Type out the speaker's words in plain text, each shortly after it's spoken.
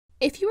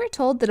If you are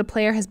told that a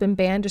player has been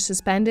banned or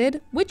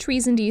suspended, which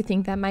reason do you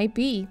think that might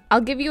be? I'll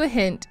give you a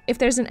hint. If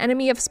there's an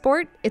enemy of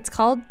sport, it's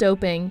called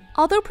doping.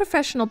 Although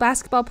professional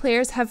basketball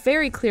players have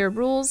very clear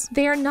rules,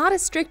 they are not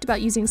as strict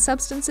about using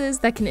substances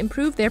that can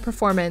improve their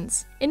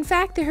performance. In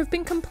fact, there have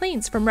been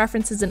complaints from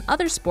references in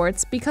other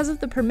sports because of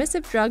the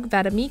permissive drug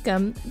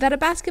vademecum that a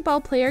basketball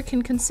player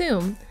can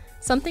consume,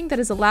 something that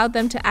has allowed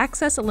them to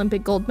access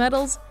Olympic gold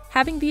medals,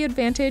 having the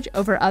advantage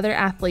over other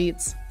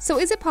athletes. So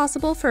is it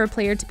possible for a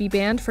player to be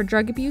banned for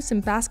drug abuse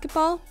in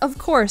basketball? Of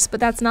course, but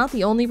that's not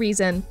the only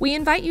reason. We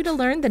invite you to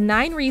learn the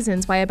 9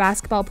 reasons why a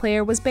basketball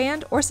player was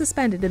banned or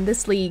suspended in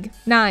this league.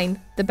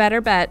 9. The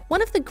better bet.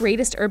 One of the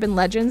greatest urban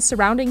legends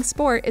surrounding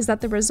sport is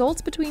that the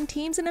results between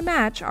teams in a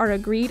match are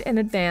agreed in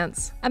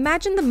advance.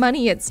 Imagine the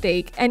money at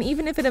stake, and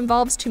even if it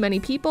involves too many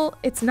people,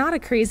 it's not a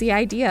crazy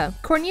idea.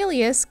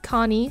 Cornelius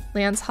Connie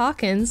Lance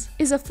Hawkins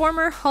is a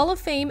former Hall of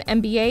Fame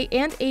NBA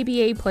and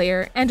ABA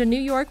player and a New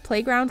York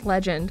playground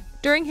legend.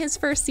 During his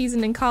first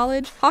season in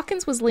college,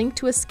 Hawkins was linked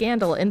to a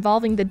scandal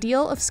involving the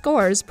deal of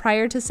scores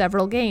prior to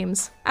several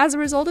games. As a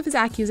result of his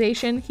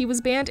accusation, he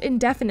was banned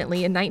indefinitely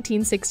in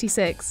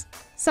 1966.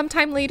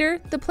 Sometime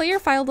later, the player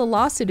filed a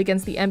lawsuit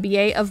against the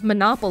NBA of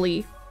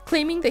monopoly,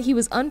 claiming that he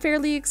was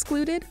unfairly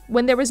excluded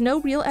when there was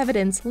no real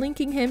evidence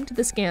linking him to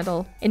the scandal.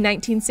 In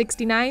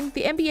 1969,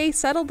 the NBA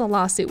settled the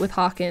lawsuit with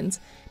Hawkins,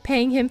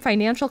 paying him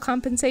financial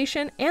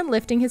compensation and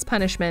lifting his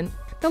punishment.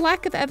 The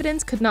lack of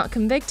evidence could not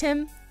convict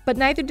him, but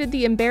neither did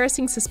the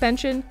embarrassing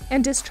suspension,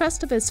 and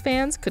distrust of his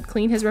fans could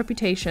clean his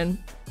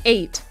reputation.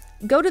 8.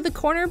 Go to the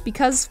corner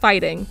because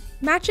fighting.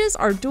 Matches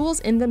are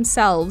duels in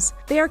themselves.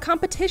 They are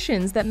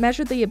competitions that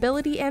measure the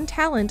ability and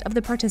talent of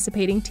the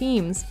participating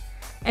teams,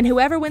 and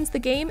whoever wins the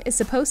game is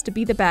supposed to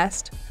be the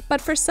best.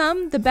 But for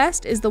some, the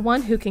best is the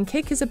one who can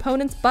kick his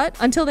opponent's butt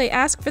until they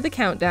ask for the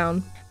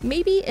countdown.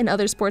 Maybe in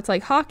other sports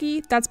like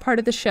hockey, that's part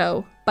of the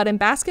show, but in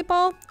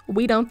basketball,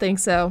 we don't think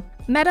so.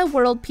 Meta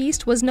World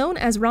Peace was known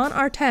as Ron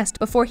Artest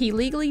before he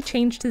legally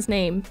changed his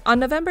name. On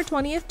November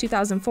 20th,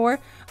 2004,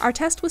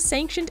 Artest was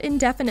sanctioned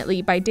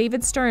indefinitely by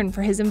David Stern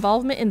for his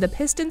involvement in the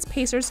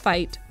Pistons-Pacers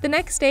fight. The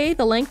next day,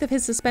 the length of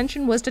his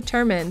suspension was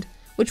determined,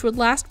 which would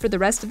last for the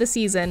rest of the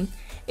season.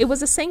 It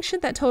was a sanction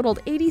that totaled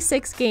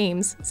 86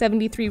 games,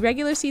 73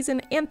 regular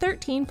season, and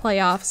 13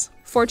 playoffs.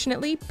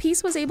 Fortunately,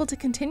 Peace was able to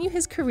continue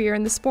his career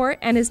in the sport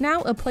and is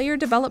now a player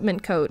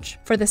development coach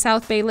for the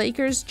South Bay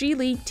Lakers G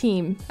League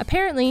team.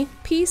 Apparently,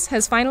 Peace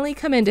has finally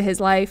come into his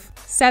life.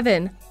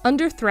 7.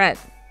 Under threat.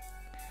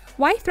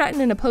 Why threaten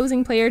an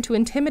opposing player to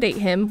intimidate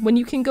him when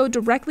you can go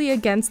directly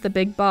against the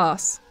big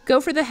boss? Go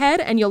for the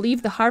head and you'll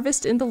leave the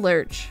harvest in the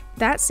lurch.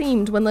 That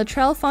seemed when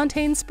Latrell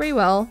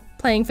Fontaine-Sprewell,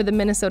 playing for the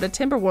Minnesota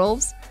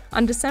Timberwolves,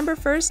 on December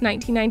 1st,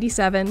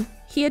 1997,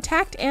 he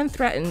attacked and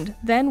threatened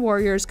then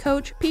Warriors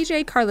coach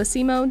PJ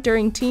Carlesimo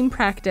during team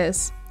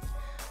practice.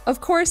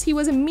 Of course, he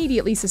was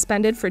immediately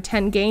suspended for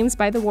 10 games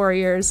by the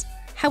Warriors.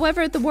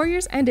 However, the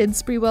Warriors ended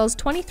Sprewell's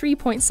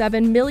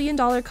 $23.7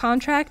 million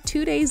contract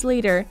 2 days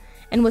later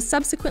and was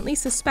subsequently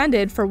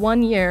suspended for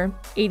 1 year,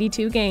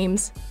 82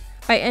 games,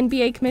 by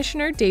NBA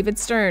Commissioner David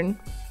Stern.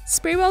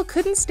 Sprewell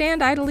couldn't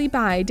stand idly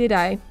by, did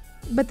I?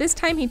 But this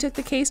time he took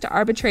the case to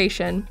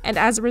arbitration, and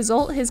as a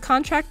result his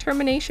contract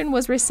termination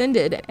was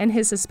rescinded and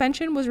his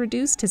suspension was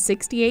reduced to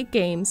 68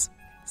 games.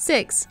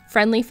 6.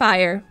 Friendly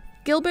fire.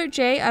 Gilbert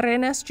J.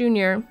 Arenas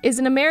Jr. is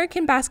an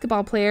American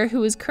basketball player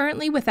who is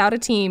currently without a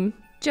team.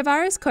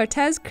 Javaris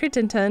Cortez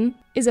Crittenden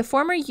is a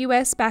former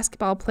U.S.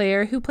 basketball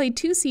player who played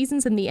 2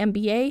 seasons in the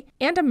NBA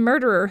and a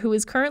murderer who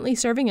is currently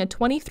serving a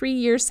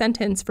 23-year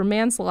sentence for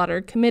manslaughter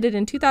committed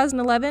in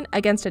 2011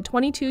 against a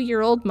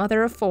 22-year-old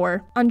mother of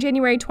 4. On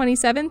January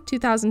 27,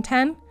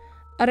 2010,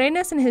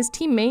 Arenas and his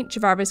teammate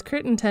Javaris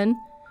Crittenden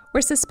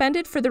were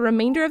suspended for the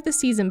remainder of the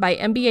season by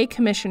NBA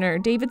Commissioner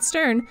David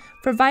Stern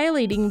for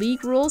violating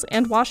league rules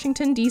and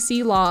Washington,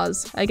 D.C.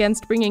 laws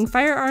against bringing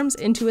firearms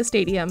into a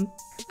stadium.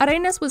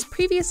 Arenas was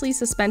previously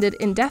suspended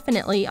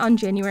indefinitely on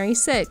January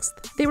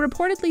 6th. They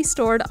reportedly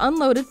stored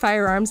unloaded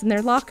firearms in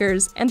their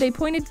lockers, and they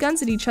pointed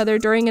guns at each other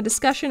during a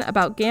discussion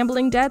about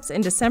gambling debts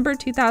in December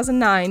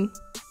 2009.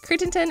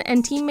 Crittenden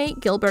and teammate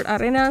Gilbert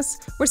Arenas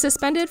were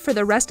suspended for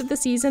the rest of the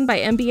season by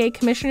NBA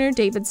Commissioner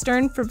David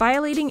Stern for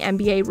violating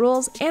NBA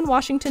rules and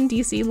Washington,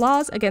 D.C.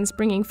 laws against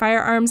bringing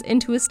firearms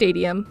into a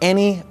stadium.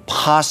 Any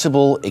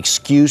possible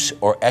excuse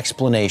or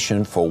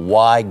explanation for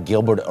why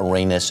Gilbert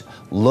Arenas,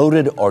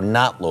 loaded or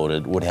not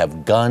loaded, would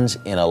have guns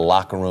in a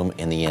locker room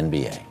in the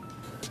NBA?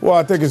 Well,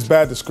 I think it's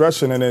bad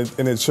discretion, and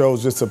it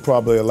shows just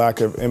probably a lack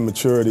of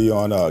immaturity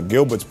on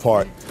Gilbert's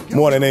part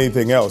more than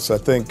anything else. I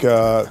think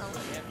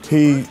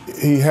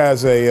he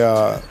has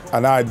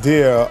an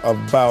idea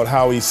about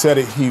how he said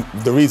it.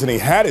 The reason he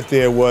had it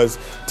there was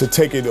to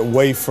take it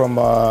away from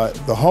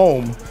the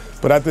home.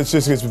 But I think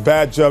it's just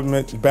bad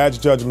judgment,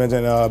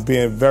 and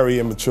being very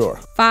immature.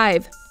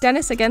 5.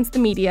 Dennis against the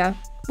media.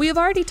 We have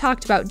already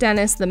talked about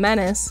Dennis the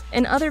Menace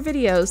in other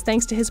videos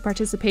thanks to his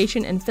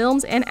participation in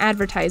films and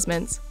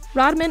advertisements.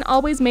 Rodman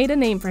always made a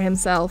name for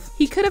himself.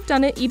 He could have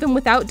done it even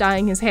without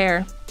dyeing his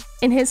hair.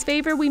 In his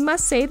favor, we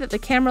must say that the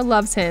camera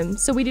loves him,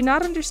 so we do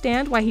not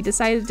understand why he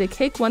decided to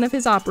kick one of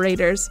his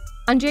operators.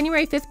 On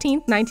January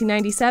 15,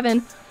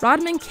 1997,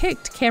 Rodman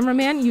kicked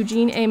cameraman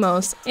Eugene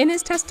Amos in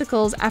his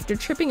testicles after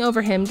tripping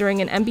over him during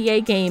an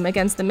NBA game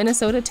against the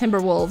Minnesota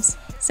Timberwolves.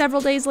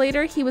 Several days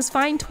later, he was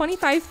fined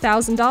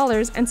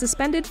 $25,000 and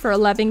suspended for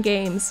 11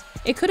 games.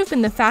 It could have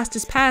been the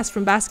fastest pass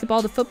from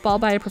basketball to football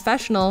by a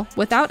professional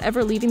without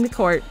ever leaving the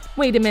court.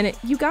 Wait a minute,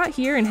 you got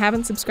here and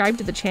haven't subscribed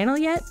to the channel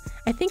yet?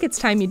 I think it's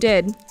time you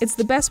did. It's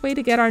the best way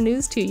to get our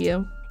news to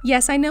you.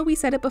 Yes, I know we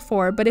said it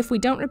before, but if we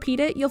don't repeat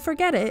it, you'll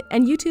forget it,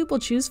 and YouTube will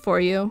choose for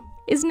you.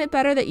 Isn't it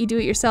better that you do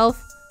it yourself?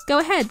 Go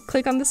ahead,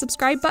 click on the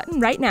subscribe button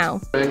right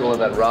now. Angle of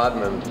that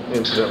Rodman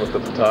incident with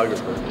the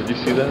photographer. Did you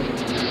see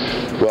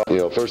that?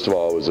 Well, first of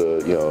all, it was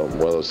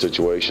one of those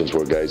situations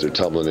where guys are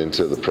tumbling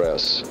into the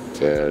press,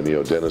 and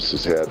Dennis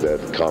has had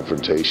that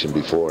confrontation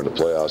before in the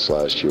playoffs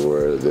last year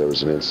where there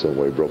was an incident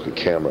where he broke a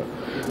camera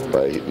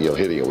by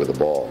hitting it with a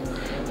ball.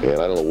 And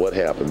I don't know what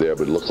happened there,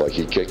 but it looked like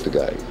he kicked the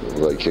guy. It looked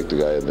like he kicked the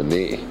guy in the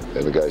knee,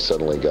 and the guy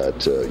suddenly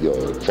got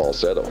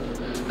falsetto.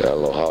 I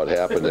don't know how it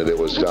happened, and it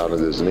was down at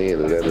his knee,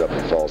 and it ended up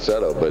in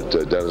falsetto.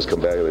 But Dennis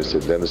come back, and I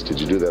said, "Dennis, did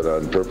you do that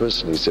on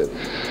purpose?" And he said,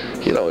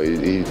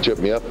 he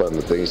tripped me up on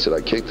the thing. He said,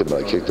 "I kicked him.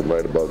 I kicked him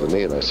right above the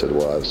knee." And I said,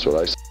 "Well, that's what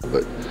I said."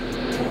 But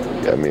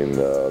I mean,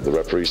 the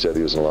referee said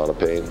he was in a lot of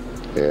pain,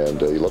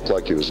 and he looked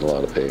like he was in a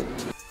lot of pain.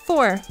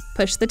 4.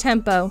 Push the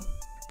tempo.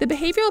 The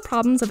behavioral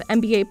problems of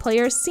NBA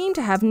players seem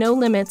to have no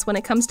limits when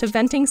it comes to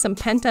venting some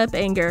pent-up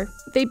anger.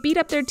 They beat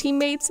up their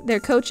teammates,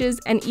 their coaches,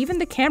 and even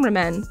the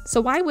cameramen,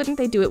 so why wouldn't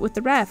they do it with the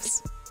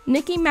refs?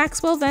 Nicky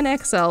Maxwell Van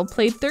Exel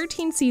played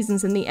 13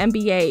 seasons in the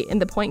NBA in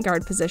the point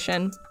guard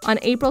position. On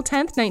April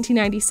 10,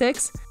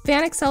 1996,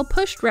 Van Exel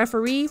pushed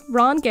referee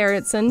Ron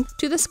Gerritsen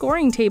to the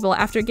scoring table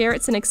after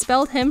Gerritsen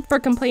expelled him for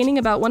complaining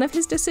about one of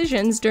his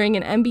decisions during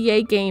an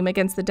NBA game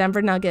against the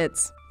Denver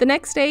Nuggets. The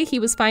next day, he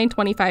was fined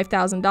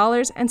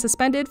 $25,000 and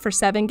suspended for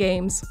 7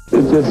 games.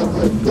 It just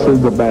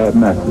sends a bad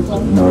message,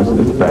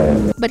 it's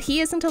bad. But he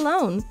isn't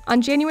alone.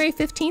 On January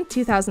 15,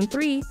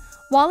 2003,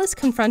 Wallace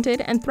confronted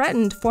and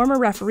threatened former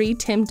referee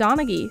Tim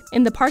Donaghy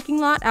in the parking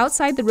lot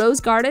outside the Rose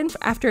Garden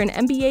after an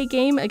NBA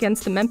game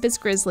against the Memphis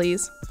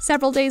Grizzlies.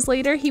 Several days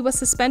later, he was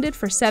suspended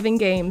for 7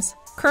 games.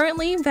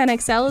 Currently, Van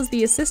Exel is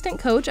the assistant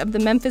coach of the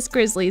Memphis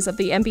Grizzlies of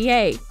the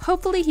NBA.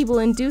 Hopefully, he will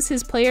induce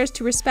his players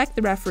to respect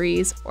the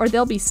referees, or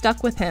they'll be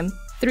stuck with him.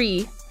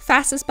 3.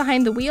 Fastest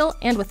behind the wheel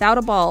and without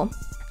a ball.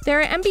 There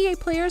are NBA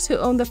players who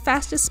own the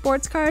fastest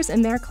sports cars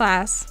in their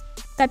class.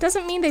 That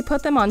doesn't mean they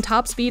put them on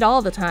top speed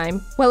all the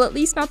time. Well, at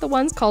least not the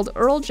ones called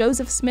Earl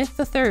Joseph Smith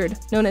III,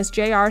 known as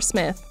J.R.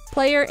 Smith,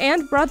 player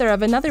and brother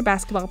of another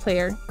basketball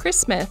player, Chris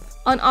Smith.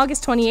 On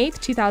August 28,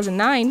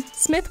 2009,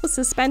 Smith was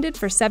suspended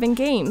for 7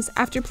 games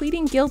after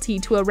pleading guilty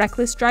to a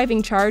reckless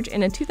driving charge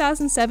in a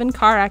 2007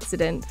 car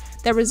accident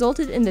that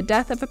resulted in the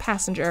death of a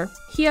passenger.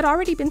 He had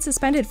already been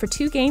suspended for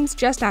 2 games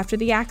just after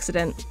the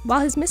accident. While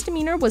his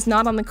misdemeanor was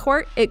not on the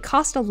court, it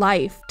cost a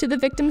life. To the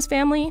victim's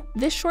family,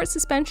 this short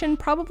suspension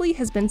probably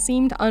has been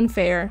seemed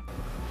unfair.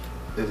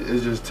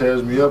 It just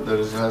tears me up that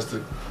it has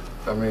to,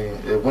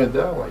 it went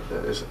down like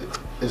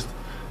that.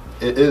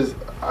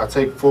 I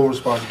take full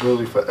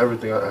responsibility for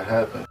everything that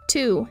happened.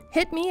 2.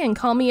 Hit me and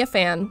call me a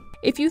fan.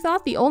 If you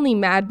thought the only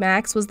Mad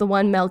Max was the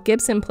one Mel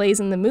Gibson plays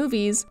in the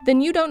movies,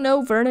 then you don't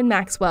know Vernon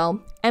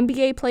Maxwell,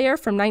 NBA player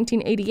from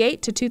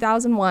 1988 to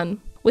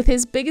 2001, with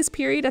his biggest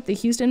period at the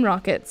Houston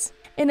Rockets.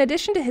 In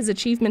addition to his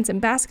achievements in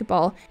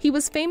basketball, he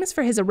was famous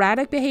for his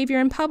erratic behavior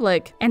in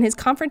public and his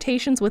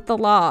confrontations with the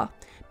law,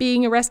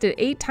 being arrested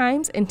 8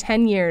 times in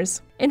 10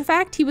 years. In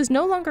fact, he was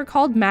no longer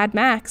called Mad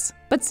Max,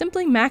 but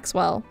simply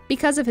Maxwell,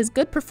 because of his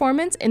good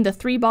performance in the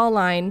 3-ball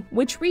line,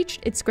 which reached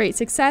its great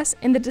success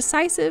in the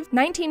decisive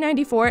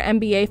 1994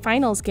 NBA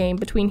Finals game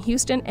between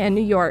Houston and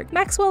New York.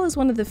 Maxwell is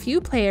one of the few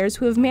players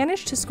who have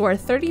managed to score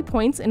 30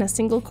 points in a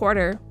single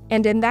quarter,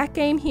 and in that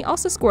game he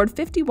also scored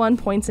 51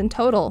 points in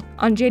total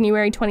on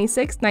January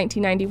 26,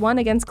 1991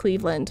 against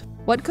Cleveland.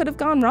 What could have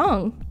gone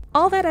wrong?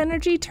 All that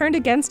energy turned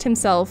against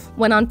himself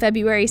when on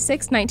February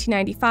 6,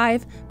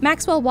 1995,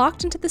 Maxwell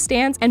walked into the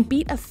stands and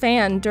beat a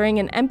fan during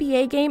an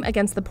NBA game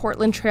against the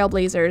Portland Trail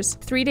Blazers.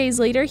 3 days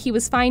later, he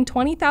was fined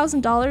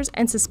 $20,000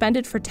 and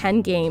suspended for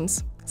 10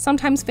 games.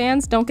 Sometimes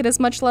fans don't get as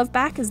much love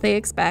back as they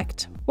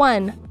expect.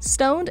 1.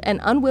 Stoned and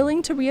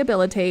unwilling to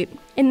rehabilitate.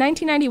 In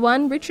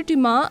 1991, Richard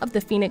Dumas of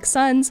the Phoenix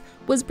Suns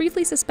was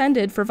briefly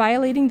suspended for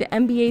violating the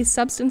NBA's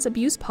substance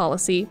abuse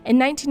policy. In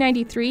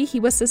 1993, he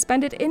was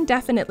suspended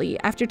indefinitely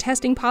after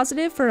testing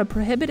positive for a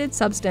prohibited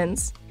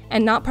substance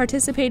and not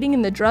participating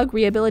in the drug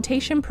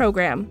rehabilitation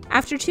program.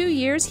 After 2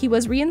 years, he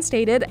was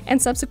reinstated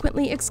and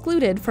subsequently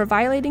excluded for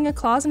violating a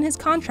clause in his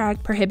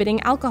contract prohibiting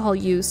alcohol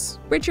use.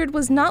 Richard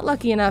was not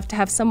lucky enough to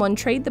have someone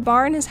trade the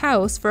bar in his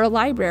house for a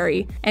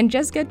library and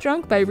just get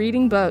drunk by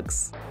reading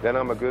books. Then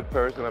I'm a good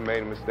person, I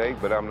made a mistake,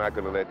 but I'm not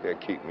gonna let that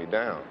keep me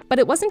down. But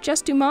it wasn't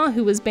just Dumas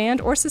who was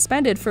banned or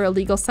suspended for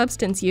illegal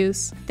substance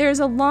use. There is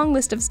a long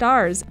list of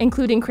stars,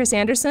 including Chris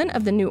Anderson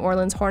of the New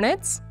Orleans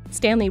Hornets,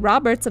 Stanley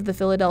Roberts of the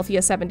Philadelphia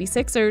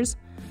 76ers,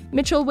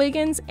 Mitchell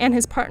Wiggins and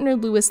his partner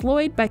Lewis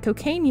Lloyd by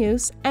cocaine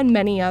use, and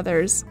many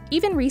others.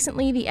 Even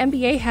recently, the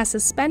NBA has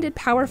suspended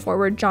power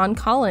forward John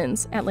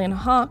Collins, Atlanta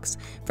Hawks,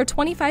 for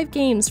 25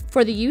 games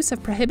for the use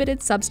of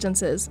prohibited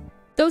substances.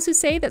 Those who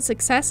say that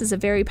success is a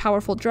very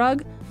powerful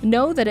drug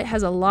know that it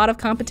has a lot of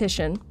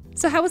competition.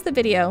 So how was the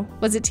video?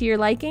 Was it to your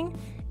liking?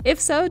 If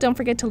so, don't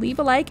forget to leave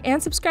a like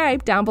and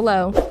subscribe down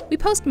below. We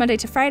post Monday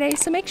to Friday,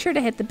 so make sure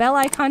to hit the bell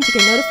icon to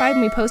get notified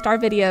when we post our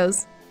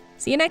videos.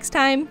 See you next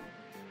time!